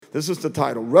This is the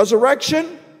title.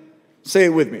 Resurrection. Say it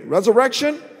with me.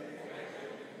 Resurrection.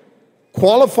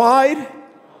 Qualified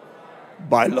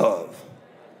by love.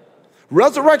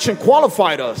 Resurrection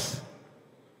qualified us.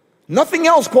 Nothing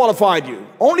else qualified you.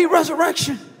 Only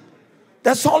resurrection.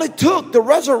 That's all it took. The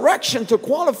resurrection to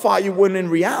qualify you, when in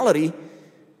reality,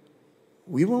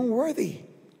 we weren't worthy.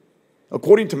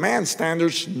 According to man's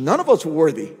standards, none of us were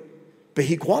worthy. But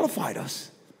he qualified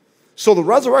us. So the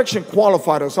resurrection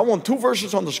qualified us. I want 2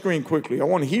 verses on the screen quickly. I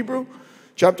want Hebrew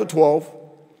chapter 12.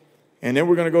 And then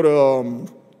we're going to go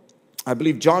to, I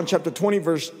believe, John chapter 20,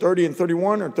 verse 30 and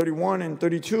 31, or 31 and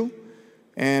 32.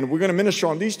 And we're going to minister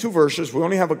on these 2 verses. We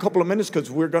only have a couple of minutes because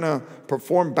we're going to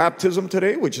perform baptism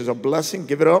today, which is a blessing.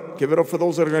 Give it up. Give it up for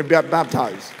those that are going to be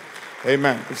baptized.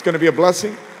 Amen. It's going to be a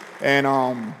blessing.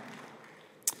 And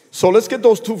so let's get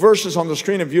those 2 verses on the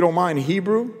screen, if you don't mind.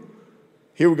 Hebrew.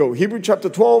 Here we go. Hebrew chapter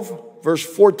 12, verse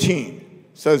 14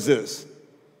 says this.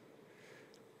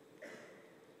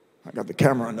 I got the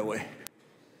camera in the way.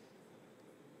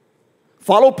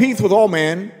 Follow peace with all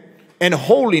men and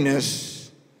holiness,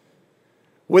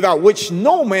 without which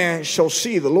no man shall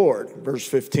see the Lord. Verse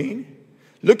 15.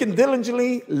 Looking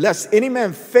diligently, lest any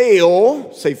man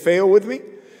fail, say fail with me,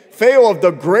 fail of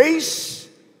the grace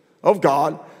of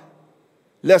God,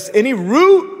 lest any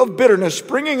root of bitterness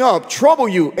springing up trouble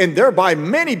you, and thereby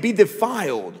many be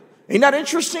defiled. Ain't that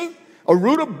interesting? A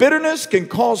root of bitterness can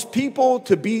cause people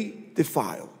to be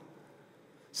defiled.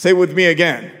 Say with me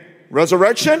again.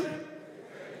 Resurrection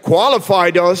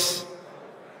qualified us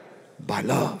by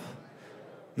love.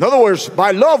 In other words,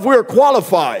 by love we're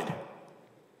qualified.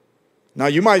 Now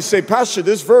you might say, Pastor,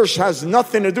 this verse has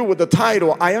nothing to do with the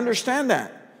title. I understand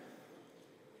that.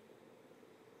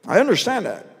 I understand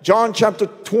that. John chapter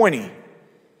 20.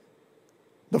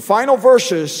 The final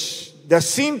verses that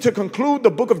seem to conclude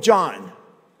the book of John.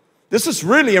 This is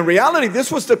really, in reality,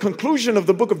 this was the conclusion of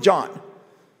the book of John.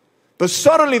 But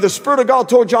suddenly the Spirit of God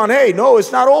told John, hey, no,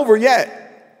 it's not over yet.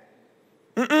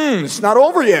 It's not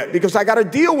over yet, because I got to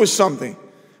deal with something.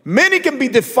 Many can be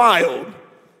defiled.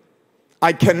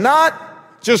 I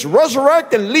cannot just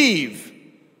resurrect and leave.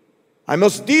 I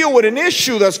must deal with an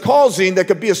issue that's causing, that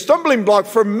could be a stumbling block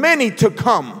for many to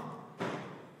come.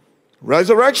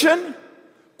 Resurrection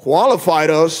qualified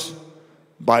us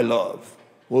by love.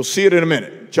 We'll see it in a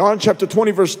minute. John chapter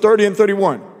 20, verse 30 and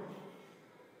 31.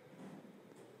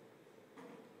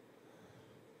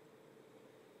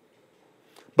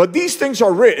 But these things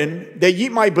are written that ye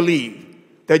might believe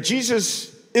that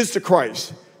Jesus is the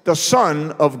Christ, the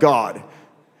Son of God,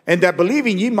 and that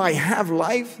believing ye might have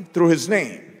life through his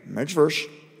name. Next verse.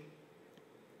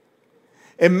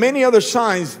 And many other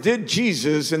signs did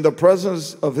Jesus in the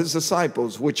presence of his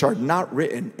disciples, which are not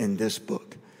written in this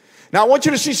book. Now I want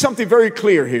you to see something very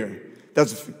clear here.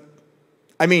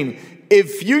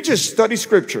 If you just study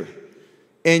scripture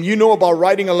and you know about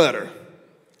writing a letter,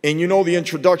 and you know the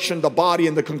introduction, the body,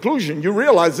 and the conclusion, you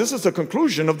realize this is the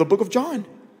conclusion of the book of John.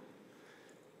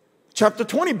 Chapter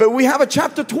 20, but we have a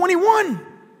chapter 21.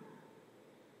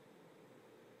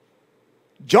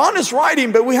 John is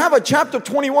writing, but we have a chapter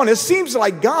 21. It seems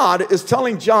like God is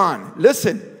telling John,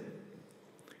 listen,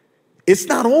 it's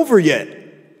not over yet.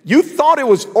 You thought it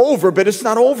was over, but it's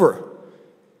not over.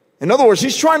 In other words,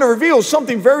 he's trying to reveal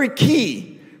something very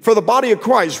key for the body of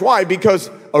Christ. Why? Because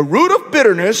a root of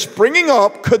bitterness springing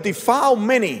up could defile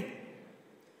many.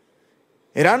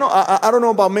 And I don't know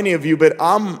about many of you, but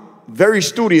I'm very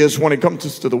studious when it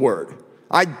comes to the word.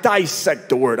 I dissect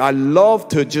the word. I love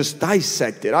to just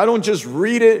dissect it. I don't just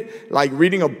read it like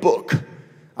reading a book.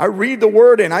 I read the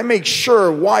word and I make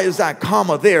sure, why is that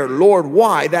comma there? Lord,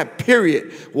 why that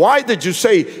period? Why did you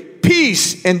say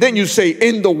peace and then you say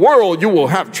in the world you will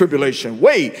have tribulation?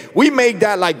 Wait, we make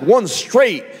that like one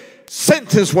straight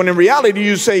sentence when in reality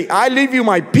you say, I leave you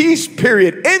my peace,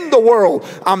 period, in the world.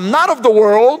 I'm not of the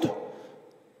world.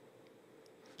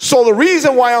 So the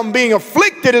reason why I'm being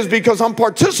afflicted is because I'm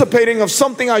participating of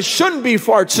something I shouldn't be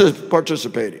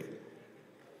participating.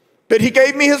 But he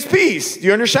gave me his peace. Do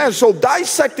you understand? So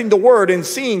dissecting the word and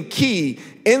seeing key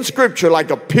in scripture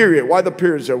like a period. Why the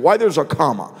period is there? Why there's a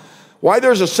comma? Why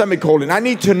there's a semicolon? I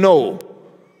need to know,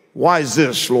 why is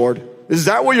this, Lord? Is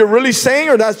that what you're really saying,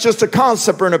 or that's just a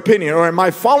concept or an opinion? Or am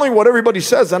I following what everybody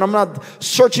says and I'm not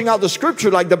searching out the scripture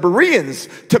like the Bereans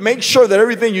to make sure that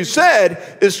everything you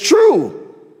said is true?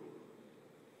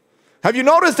 Have you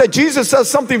noticed that Jesus says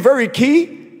something very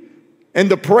key in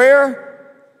the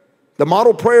prayer, the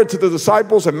model prayer to the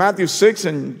disciples in Matthew 6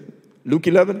 and Luke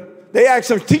 11? They asked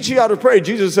him, teach you how to pray.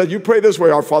 Jesus said, you pray this way,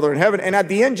 our Father in heaven. And at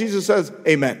the end, Jesus says,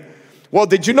 amen. Well,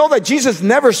 did you know that Jesus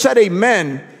never said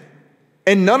amen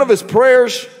in none of his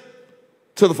prayers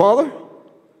to the Father?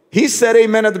 He said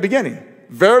amen at the beginning.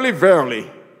 Verily, verily.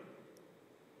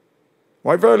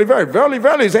 Why verily, verily? Verily,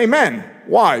 verily is amen.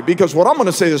 Why? Because what I'm going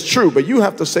to say is true, but you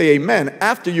have to say amen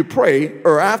after you pray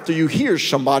or after you hear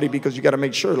somebody, because you got to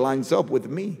make sure it lines up with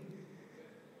me.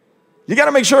 You got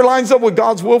to make sure it lines up with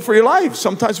God's will for your life.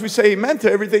 Sometimes we say amen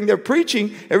to everything they're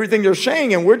preaching, everything they're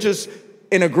saying, and we're just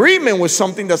in agreement with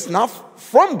something that's not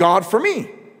from God for me.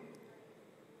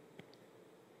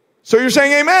 So you're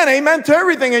saying amen to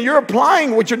everything, and you're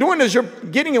applying. What you're doing is you're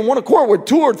getting in one accord where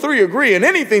 2 or 3 agree, and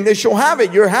anything they shall have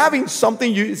it. You're having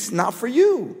something it's not for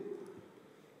you.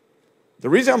 The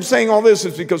reason I'm saying all this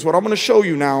is because what I'm going to show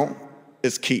you now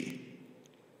is key.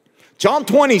 John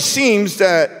 20 seems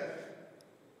to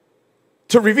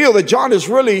reveal that John is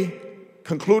really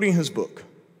concluding his book.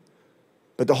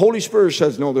 But the Holy Spirit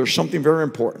says, no, there's something very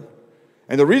important.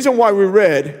 And the reason why we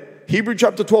read Hebrew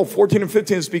chapter 12, 14 and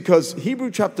 15 is because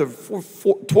Hebrew chapter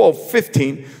 12,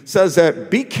 15 says that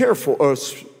be careful,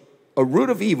 a root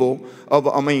of evil,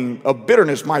 of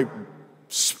bitterness might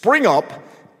spring up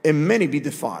and many be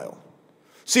defiled.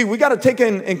 See, we got to take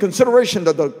in consideration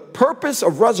that the purpose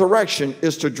of resurrection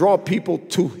is to draw people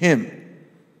to Him.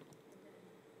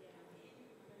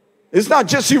 It's not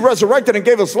just He resurrected and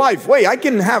gave us life. Wait, I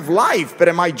can have life, but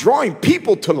am I drawing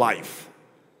people to life?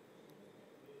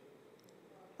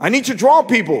 I need to draw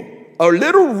people. A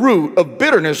little root of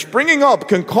bitterness springing up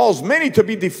can cause many to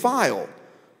be defiled.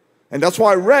 And that's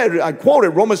why I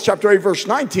quoted Romans chapter 8, verse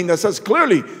 19, that says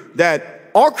clearly that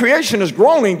all creation is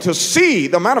groaning to see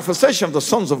the manifestation of the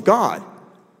sons of God.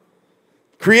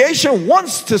 Creation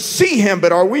wants to see Him,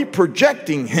 but are we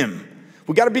projecting Him?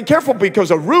 We got to be careful,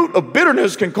 because a root of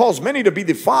bitterness can cause many to be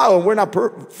defiled, and we're not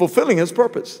fulfilling His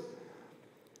purpose.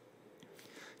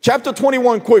 Chapter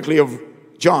 21 quickly of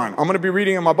John. I'm going to be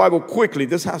reading in my Bible quickly.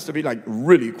 This has to be like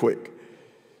really quick.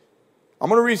 I'm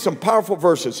going to read some powerful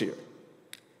verses here.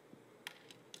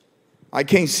 I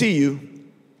can't see you.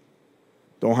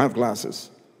 Don't have glasses.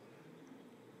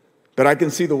 But I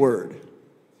can see the word.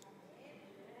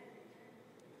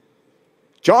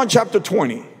 John chapter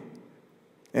 20.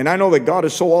 And I know that God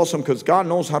is so awesome because God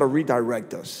knows how to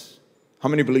redirect us. How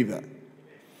many believe that?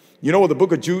 You know what the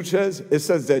book of Jude says? It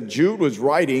says that Jude was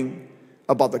writing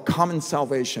about the common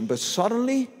salvation, but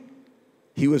suddenly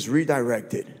he was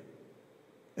redirected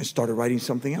and started writing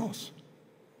something else.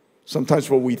 Sometimes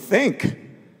what we think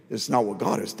is not what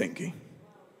God is thinking.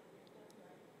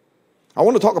 I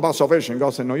want to talk about salvation.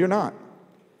 God said, no, you're not.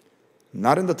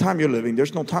 Not in the time you're living.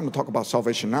 There's no time to talk about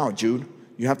salvation now, Jude.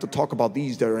 You have to talk about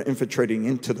these that are infiltrating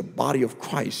into the body of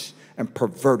Christ and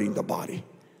perverting the body.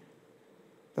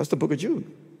 That's the book of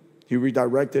Jude. He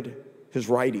redirected his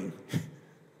writing.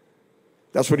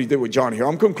 That's what he did with John here.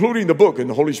 I'm concluding the book, and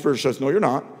the Holy Spirit says, no, you're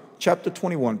not. Chapter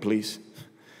 21, please.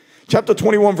 Chapter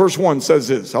 21, verse 1 says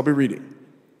this. I'll be reading.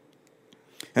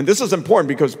 And this is important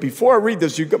because before I read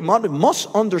this, you must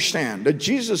understand that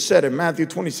Jesus said in Matthew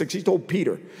 26, He told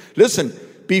Peter, listen,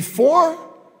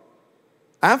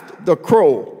 after the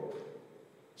crow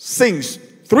sings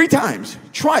 3 times,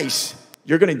 twice,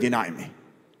 you're going to deny me.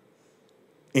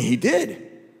 And he did.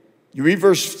 You read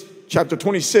chapter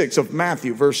 26 of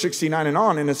Matthew, verse 69 and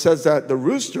on, and it says that the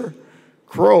rooster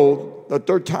crowed the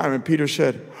 3rd time, and Peter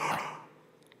said,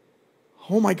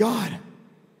 oh my God.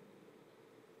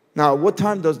 Now, what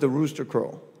time does the rooster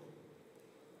crow?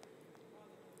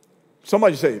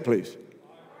 Somebody say it, please.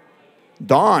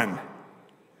 Dawn.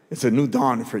 It's a new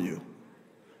dawn for you.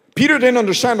 Peter didn't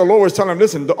understand. The Lord was telling him,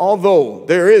 listen, although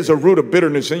there is a root of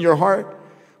bitterness in your heart,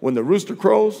 when the rooster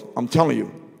crows, I'm telling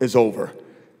you, it's over.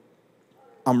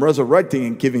 I'm resurrecting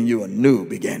and giving you a new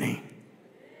beginning.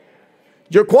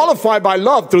 You're qualified by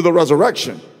love through the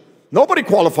resurrection. Nobody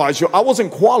qualifies you. I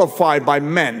wasn't qualified by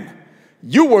men.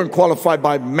 You weren't qualified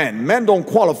by men. Men don't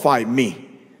qualify me.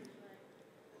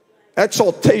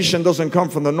 Exaltation doesn't come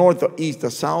from the north, the east,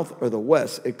 the south, or the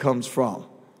west. It comes from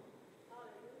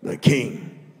the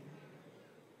King.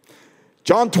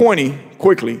 John 20,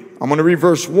 quickly. I'm going to read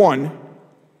verse 1.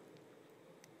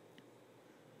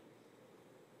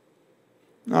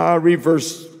 I'll read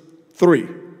verse 3.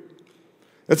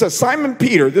 It says, Simon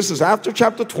Peter, this is after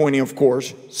chapter 20, of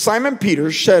course. Simon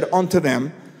Peter said unto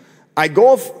them, I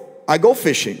go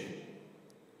fishing.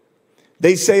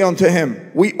 They say unto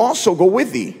him, we also go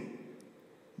with thee.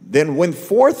 Then went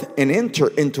forth and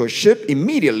entered into a ship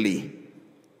immediately.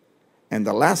 And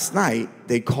the last night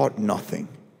they caught nothing.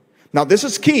 Now this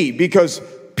is key because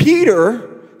Peter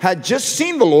had just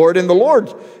seen the Lord,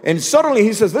 and suddenly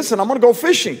he says, listen, I'm going to go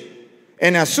fishing.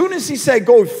 And as soon as he said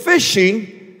go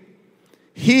fishing,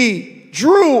 he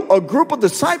drew a group of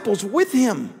disciples with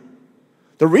him.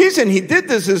 The reason he did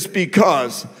this is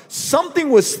because something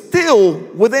was still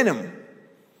within him.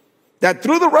 That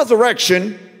through the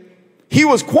resurrection, he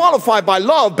was qualified by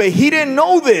love, but he didn't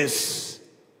know this.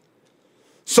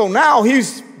 So now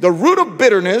the root of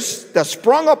bitterness that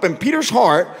sprung up in Peter's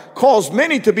heart caused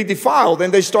many to be defiled,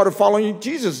 and they started following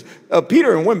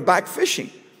Peter, and went back fishing.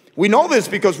 We know this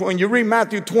because when you read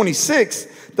Matthew 26,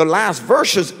 the last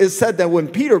verses, it said that when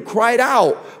Peter cried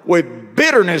out with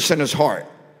bitterness in his heart,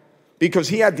 because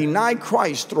he had denied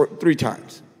Christ 3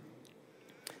 times.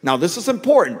 Now, this is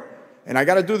important, and I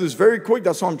got to do this very quick.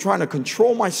 That's why I'm trying to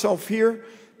control myself here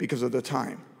because of the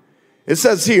time. It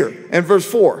says here in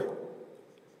verse 4.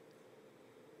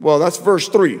 Well, that's verse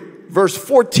 3. Verse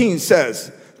 14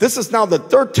 says, this is now the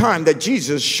 3rd time that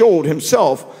Jesus showed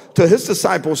himself to his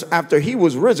disciples after he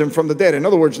was risen from the dead. In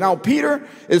other words, now Peter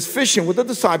is fishing with the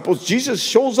disciples. Jesus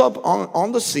shows up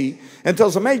on the sea and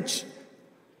tells them, hey,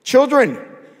 children,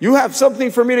 you have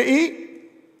something for me to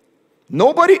eat?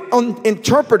 Nobody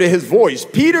interpreted his voice.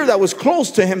 Peter, that was close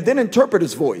to him, didn't interpret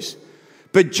his voice.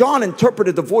 But John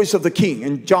interpreted the voice of the king.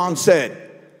 And John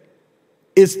said,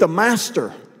 it's the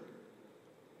master.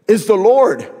 It's the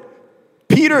Lord.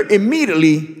 Peter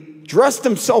immediately dressed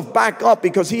himself back up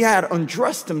because he had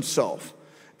undressed himself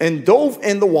and dove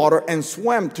in the water and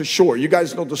swam to shore. You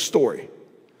guys know the story.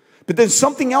 But then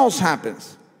something else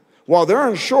happens. While they're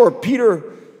on shore,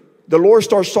 the Lord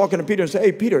starts talking to Peter and says,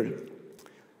 hey, Peter,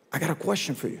 I got a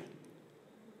question for you.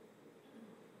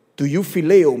 Do you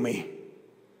phileo me?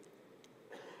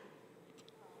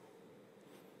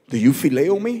 Do you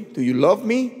phileo me? Do you love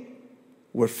me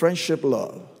with friendship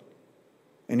love?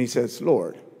 And he says,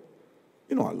 Lord,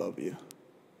 you know I love you.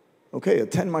 Okay,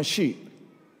 attend my sheep.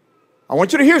 I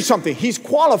want you to hear something. He's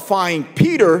qualifying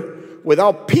Peter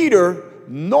without Peter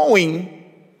knowing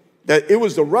that it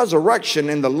was the resurrection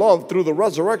and the love through the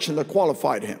resurrection that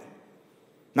qualified him.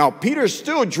 Now, Peter's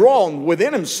still drawn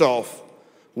within himself.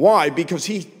 Why? Because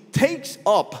he takes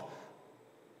up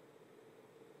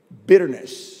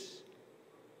bitterness.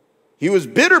 He was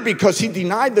bitter because he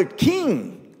denied the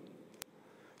king.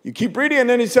 You keep reading, and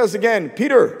then he says again,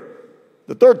 Peter,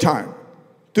 the 3rd time,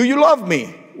 do you love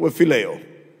me with phileo?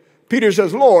 Peter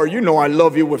says, Lord, you know I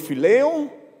love you with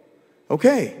phileo.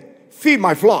 Okay, feed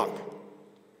my flock.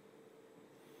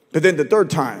 But then the 3rd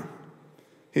time,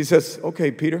 he says, okay,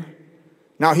 Peter.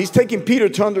 Now, he's taking Peter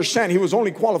to understand he was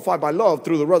only qualified by love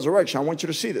through the resurrection. I want you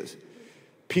to see this.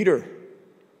 Peter,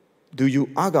 do you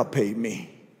agape me?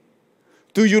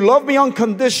 Do you love me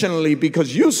unconditionally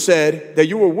because you said that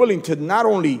you were willing to not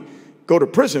only go to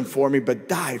prison for me, but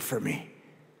die for me?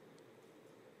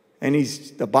 And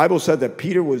the Bible said that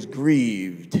Peter was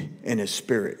grieved in his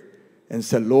spirit and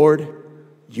said, Lord,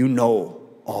 you know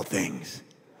all things.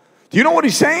 Do you know what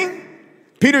he's saying?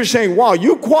 Peter's saying, wow,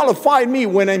 you qualified me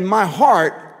when in my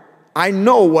heart, I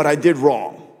know what I did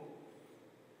wrong.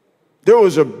 There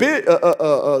was a bit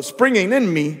springing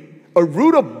in me, a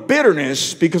root of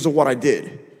bitterness because of what I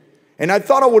did. And I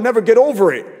thought I would never get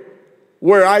over it.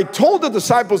 Where I told the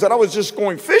disciples that I was just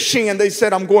going fishing and they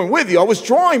said, I'm going with you. I was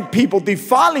drawing people,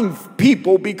 defiling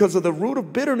people because of the root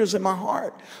of bitterness in my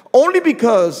heart. Only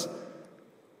because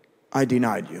I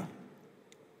denied you.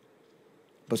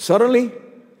 But suddenly,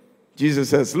 Jesus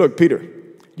says, look, Peter,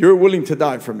 you're willing to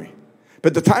die for me.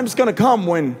 But the time's going to come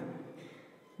when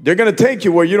they're going to take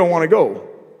you where you don't want to go.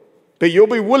 But you'll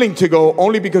be willing to go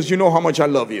only because you know how much I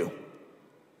love you.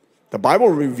 The Bible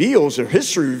reveals, or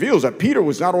history reveals, that Peter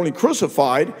was not only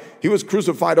crucified, he was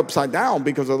crucified upside down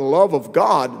because of the love of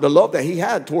God, the love that he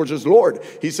had towards his Lord.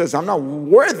 He says, I'm not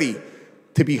worthy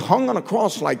to be hung on a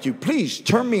cross like you. Please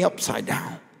turn me upside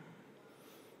down.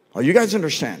 Are you guys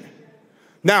understanding?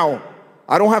 Now,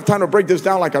 I don't have time to break this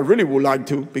down like I really would like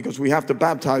to because we have to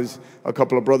baptize a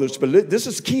couple of brothers. But this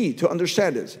is key to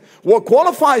understand this. What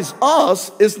qualifies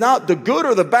us is not the good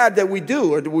or the bad that we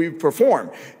do or that we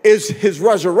perform. It's his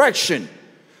resurrection.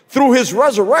 Through his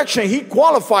resurrection, he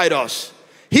qualified us.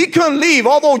 He couldn't leave.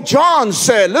 Although John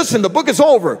said, listen, the book is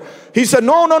over. He said,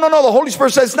 no. The Holy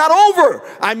Spirit says, it's not over.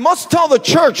 I must tell the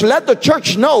church, let the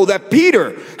church know that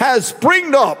Peter has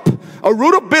springed up a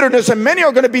root of bitterness and many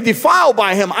are going to be defiled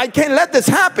by him. I can't let this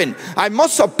happen. I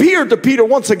must appear to Peter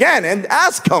once again and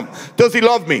ask him, does he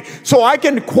love me? So I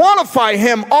can qualify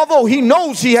him, although he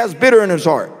knows he has bitter in his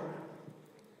heart.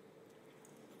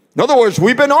 In other words,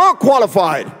 we've been all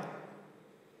qualified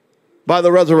by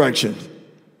the resurrection.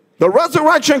 The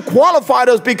resurrection qualified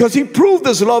us because he proved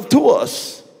his love to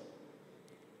us.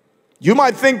 You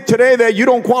might think today that you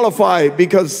don't qualify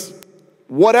because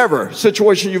whatever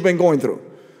situation you've been going through.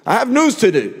 I have news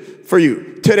for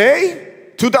you.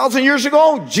 Today, 2,000 years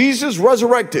ago, Jesus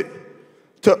resurrected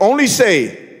to only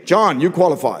say John, you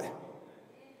qualify.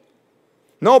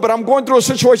 No, but I'm going through a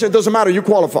situation. It doesn't matter. You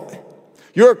qualify.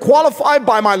 You're qualified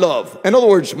by my love. In other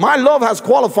words, my love has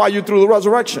qualified you through the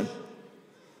resurrection.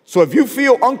 So if you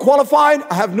feel unqualified,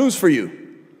 I have news for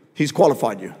you. He's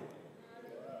qualified you.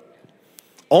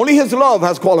 Only his love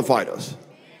has qualified us.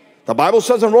 The Bible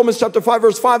says in Romans chapter 5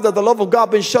 verse 5 that the love of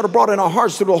God been shed abroad in our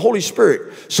hearts through the Holy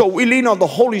Spirit. So we lean on the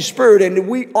Holy Spirit and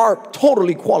we are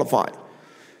totally qualified.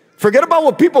 Forget about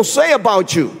what people say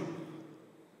about you.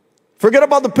 Forget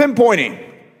about the pinpointing.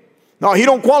 No, he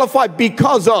don't qualify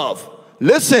because of.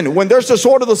 Listen, when there's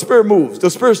disorder, the Spirit moves. The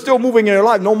Spirit's still moving in your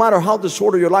life. No matter how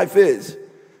disordered your life is,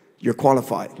 you're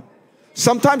qualified.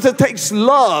 Sometimes it takes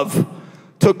love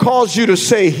to cause you to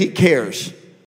say he cares.